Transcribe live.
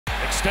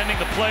extending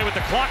the play with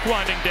the clock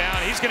winding down.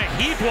 He's going to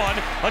heave one.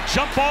 A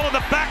jump ball in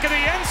the back of the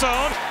end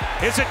zone.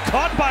 Is it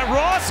caught by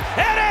Ross?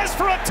 It is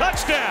for a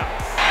touchdown.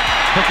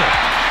 Hooker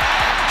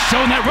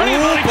showing that running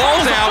ability.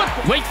 Ball's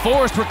out. Wake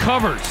Forest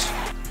recovers.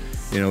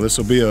 You know, this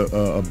will be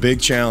a big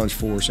challenge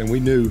for us, and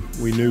we knew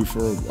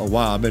for a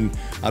while.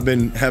 I've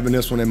been having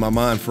this one in my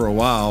mind for a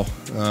while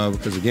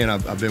because again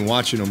I've been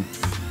watching them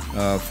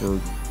for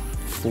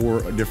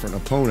 4 different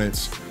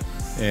opponents,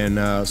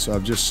 and so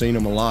I've just seen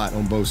them a lot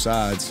on both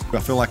sides. I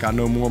feel like I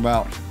know more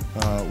about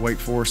Wake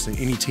Forest than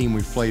any team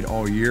we've played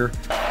all year.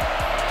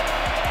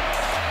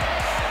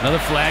 Another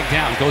flag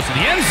down, goes to the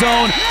end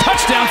zone.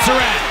 Touchdown,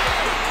 Surratt.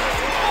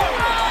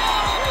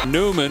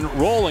 Newman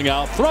rolling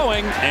out,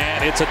 throwing,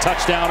 and it's a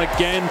touchdown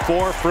again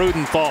for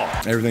Freudenthal.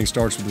 Everything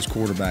starts with his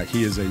quarterback.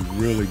 He is a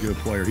really good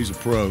player. He's a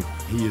pro.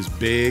 He is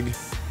big.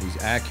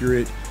 He's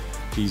accurate.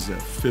 He's a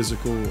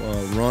physical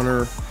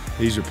runner.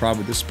 This is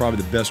probably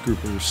the best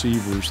group of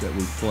receivers that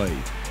we've played.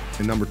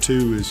 And number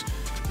 2 is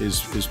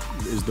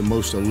the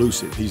most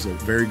elusive. He's a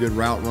very good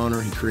route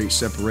runner. He creates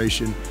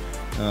separation.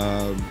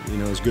 You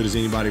know, as good as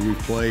anybody we've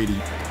played.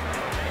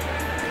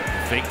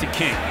 Fake to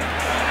King.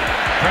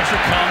 Pressure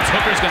comes.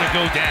 Hooker's going to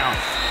go down.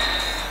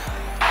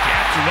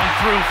 Gap to run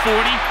through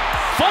 40.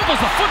 Fumbles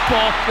the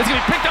football. It's going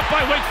to be picked up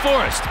by Wake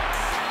Forest.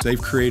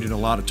 They've created a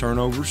lot of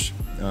turnovers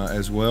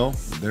as well.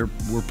 We're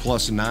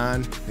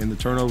 +9 in the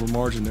turnover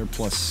margin. They're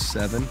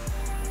 +7.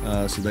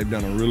 So they've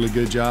done a really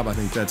good job. I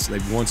think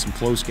they've won some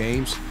close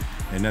games,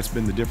 and that's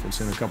been the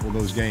difference in a couple of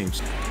those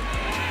games.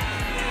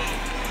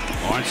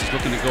 Lawrence is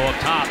looking to go up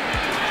top.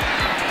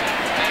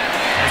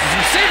 As his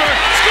receiver,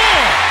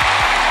 score!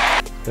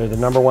 They're the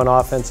 #1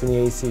 offense in the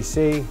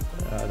ACC.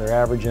 They're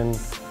averaging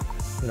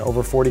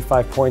over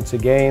 45 points a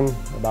game,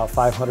 about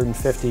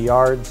 550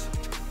 yards.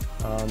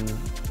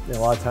 A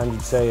lot of times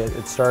you'd say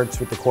it starts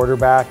with the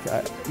quarterback.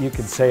 You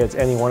could say it's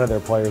any one of their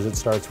players it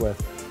starts with.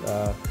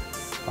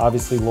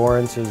 Obviously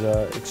Lawrence is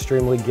an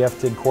extremely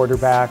gifted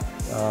quarterback.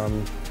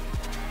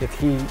 If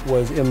he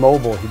was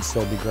immobile, he'd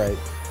still be great.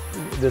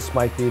 This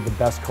might be the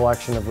best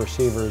collection of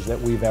receivers that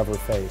we've ever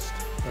faced.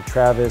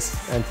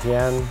 Travis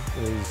Etienne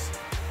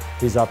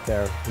he's up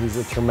there. He's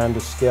a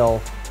tremendous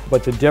skill.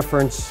 But the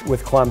difference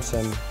with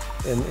Clemson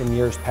in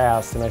years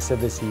past, and I said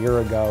this a year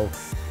ago,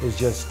 is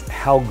just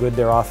how good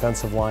their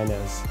offensive line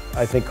is.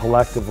 I think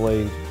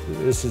collectively,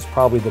 this is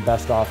probably the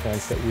best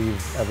offense that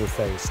we've ever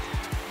faced.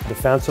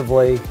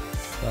 Defensively,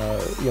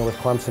 with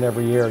Clemson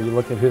every year, you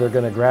look at who they're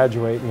going to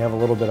graduate and you have a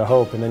little bit of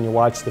hope, and then you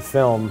watch the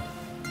film,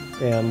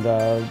 and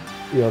they're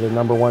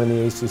 #1 in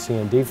the ACC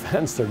in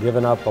defense. They're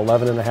giving up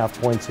 11.5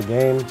 points a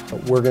game.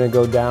 We're going to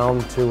go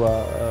down to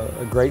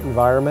a great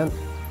environment,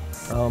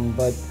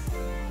 but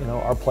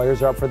our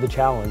players are up for the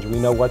challenge. We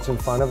know what's in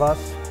front of us,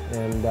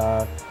 and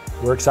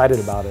we're excited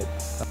about it.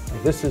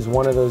 This is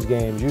one of those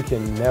games you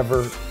can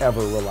never,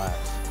 ever relax.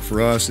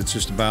 For us, it's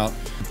just about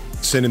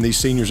sending these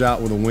seniors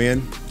out with a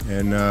win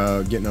and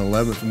getting an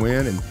 11th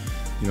win,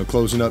 and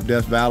closing up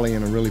Death Valley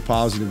in a really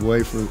positive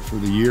way for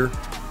the year,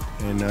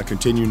 and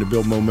continuing to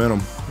build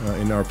momentum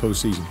in our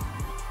postseason.